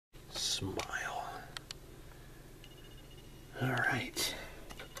Smile. All right.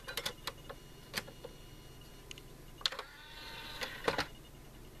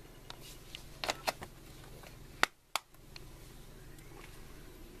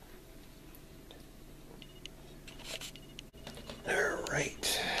 All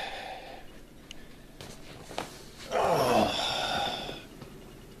right.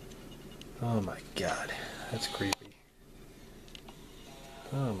 Oh my God, that's creepy.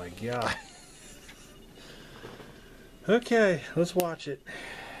 Oh my God. Okay, let's watch it.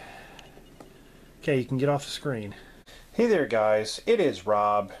 Okay, you can get off the screen. Hey there guys, it is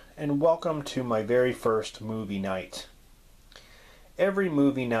Rob, and welcome to my very first movie night. Every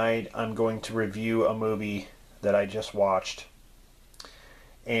movie night I'm going to review a movie that I just watched.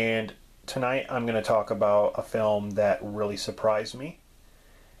 And tonight I'm going to talk about a film that really surprised me.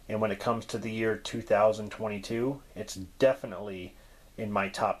 And when it comes to the year 2022, it's definitely in my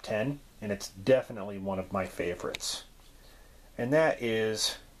top 10, and it's definitely one of my favorites. And that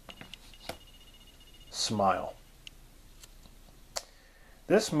is Smile.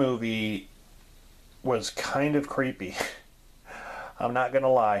 This movie was kind of creepy. I'm not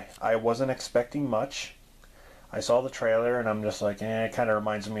gonna lie, I wasn't expecting much. I saw the trailer and I'm just like, it kind of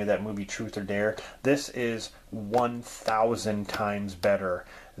reminds me of that movie Truth or Dare. This is 1,000 times better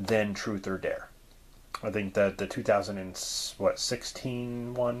than Truth or Dare. I think the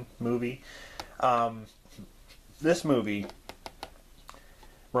 2016 one movie. This movie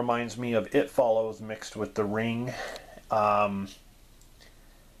reminds me of It Follows mixed with The Ring.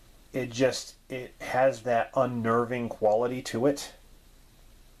 It has that unnerving quality to it,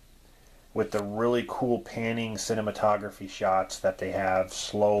 with the really cool panning cinematography shots that they have,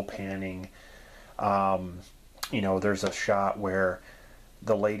 slow panning. There's a shot where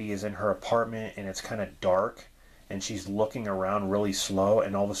the lady is in her apartment and it's kind of dark and she's looking around really slow,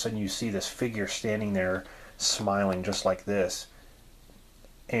 and all of a sudden you see this figure standing there smiling just like this.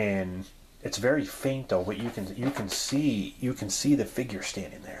 And it's very faint though, but you can see the figure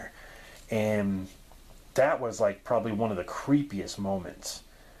standing there. And that was like probably one of the creepiest moments.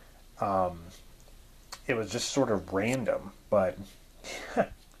 It was just sort of random, but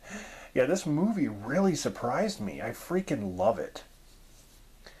yeah, this movie really surprised me. I freaking love it.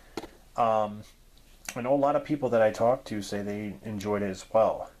 I know a lot of people that I talk to say they enjoyed it as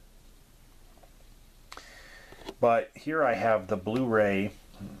well. But here I have the Blu-ray,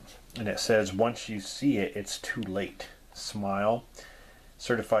 and it says, once you see it, it's too late. Smile.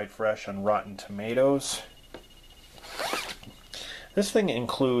 Certified fresh on Rotten Tomatoes. This thing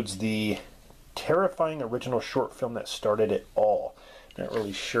includes the terrifying original short film that started it all. Not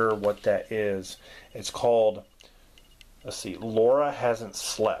really sure what that is. It's called, let's see, Laura Hasn't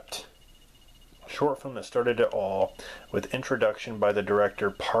Slept. A short film that started it all, with introduction by the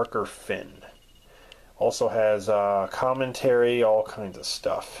director Parker Finn. Also has commentary, all kinds of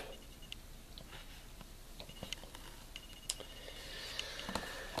stuff.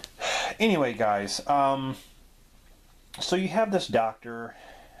 Anyway, guys, so you have this doctor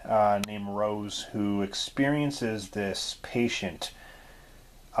named Rose who experiences this patient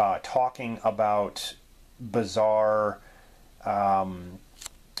talking about bizarre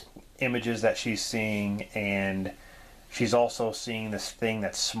images that she's seeing, and she's also seeing this thing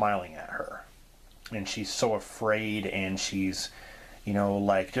that's smiling at her. And she's so afraid, and she's,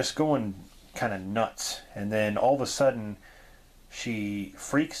 like just going kind of nuts. And then all of a sudden, she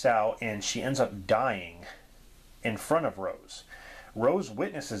freaks out and she ends up dying in front of Rose. Rose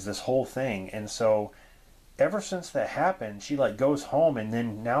witnesses this whole thing, and so ever since that happened, she like goes home, and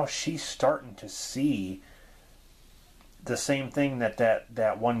then now she's starting to see the same thing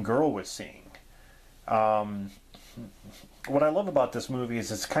that one girl was seeing. What I love about this movie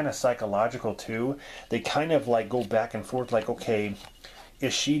is it's kind of psychological too. They kind of like go back and forth, like, okay,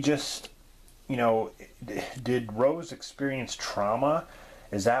 is she just, did Rose experience trauma?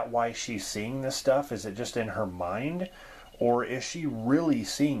 Is that why she's seeing this stuff? Is it just in her mind? Or is she really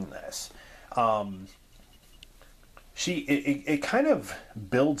seeing this? It kind of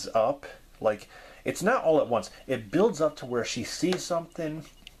builds up, like, it's not all at once. It builds up to where she sees something,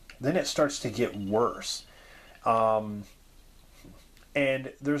 then it starts to get worse. And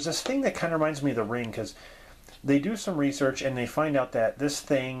there's this thing that kind of reminds me of The Ring, because they do some research and they find out that this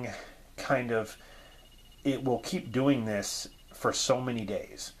thing it will keep doing this for so many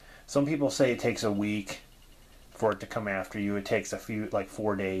days. Some people say it takes a week for it to come after you. It takes a few, like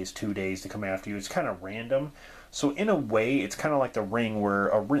 4 days, 2 days to come after you. It's kind of random. So in a way, it's kind of like The Ring, where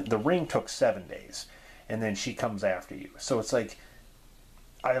The Ring took 7 days, and then she comes after you. So it's like,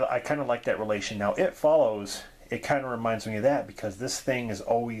 I kind of like that relation. Now, It Follows, it kind of reminds me of that, because this thing is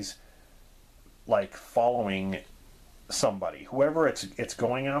always like following somebody. Whoever it's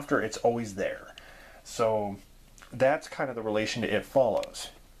going after, it's always there. So that's kind of the relation that it follows.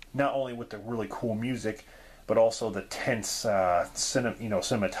 Not only with the really cool music, but also the tense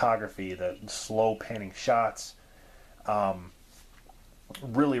cinematography, the slow panning shots.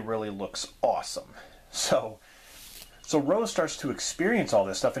 Really, really looks awesome. So Rose starts to experience all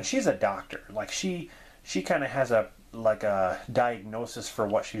this stuff, and she's a doctor. Like she kind of has a diagnosis for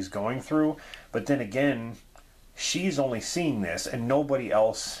what she's going through, but then again, she's only seeing this, and nobody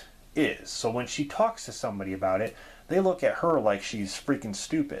else is. So when she talks to somebody about it, they look at her like she's freaking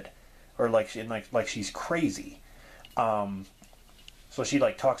stupid, or like she's crazy. So she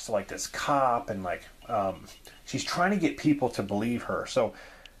like talks to like this cop, and like she's trying to get people to believe her. So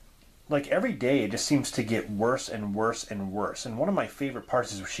like every day it just seems to get worse and worse and worse. And one of my favorite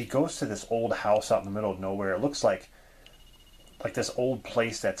parts is when she goes to this old house out in the middle of nowhere. It looks like this old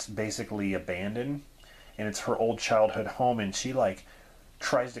place that's basically abandoned, and it's her old childhood home, and she like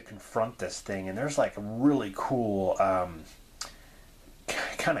tries to confront this thing, and there's like really cool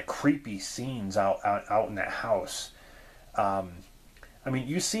kind of creepy scenes out in that house. I mean,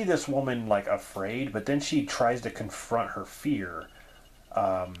 you see this woman like afraid, but then she tries to confront her fear,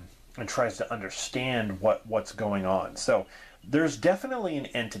 and tries to understand what's going on. So there's definitely an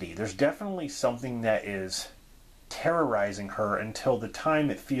entity. There's definitely something that is terrorizing her until the time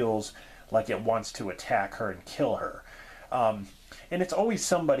it feels like it wants to attack her and kill her. And it's always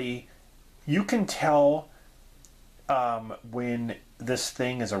somebody, you can tell when this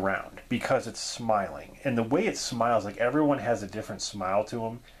thing is around because it's smiling. And the way it smiles, like everyone has a different smile to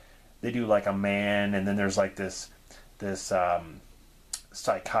them. They do like a man, and then there's like this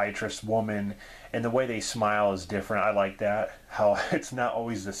psychiatrist woman, and the way they smile is different. I like that, how it's not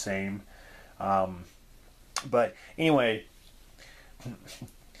always the same. But anyway,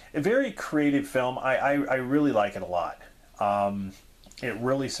 a very creative film. I really like it a lot. It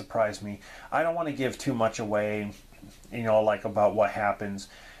really surprised me. I don't want to give too much away, like about what happens.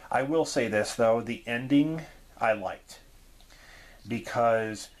 I will say this though, the ending I liked,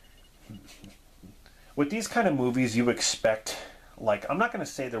 because with these kind of movies you expect, like, I'm not going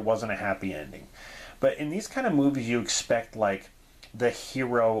to say there wasn't a happy ending, but in these kind of movies you expect like the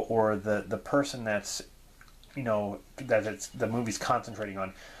hero or the person that's the movie's concentrating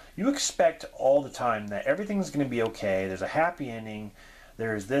on, you expect all the time that everything's going to be okay, there's a happy ending,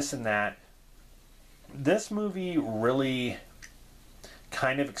 there's this and that. This movie really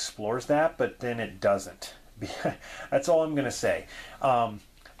kind of explores that, but then it doesn't. That's all I'm going to say.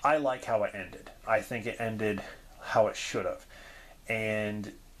 I like how it ended. I think it ended how it should have.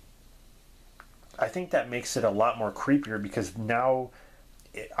 And I think that makes it a lot more creepier, because now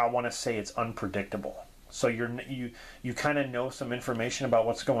I want to say it's unpredictable. So you kind of know some information about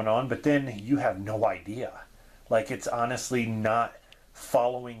what's going on, but then you have no idea. Like, it's honestly not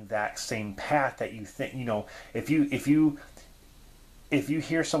following that same path that you think. If you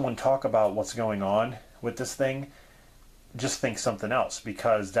hear someone talk about what's going on with this thing, just think something else,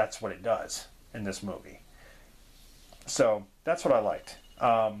 because that's what it does in this movie. So that's what I liked.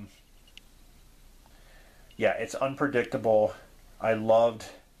 Yeah, it's unpredictable. I loved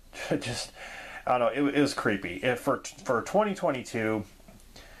just, I don't know, it was creepy. For 2022,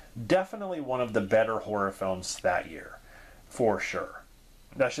 definitely one of the better horror films that year, for sure.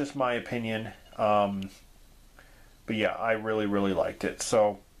 That's just my opinion. But yeah, I really, really liked it.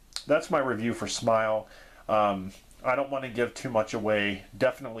 So that's my review for Smile. I don't want to give too much away.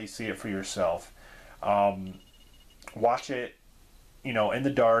 Definitely see it for yourself. Watch it, in the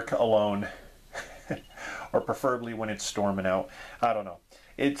dark, alone, or preferably when it's storming out. I don't know.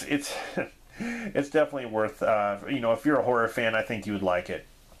 It's it's definitely worth. If you're a horror fan, I think you would like it.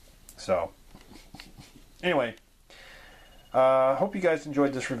 So, anyway, hope you guys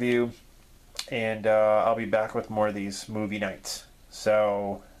enjoyed this review, and I'll be back with more of these movie nights.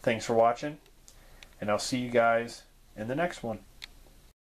 So, thanks for watching, and I'll see you guys in the next one.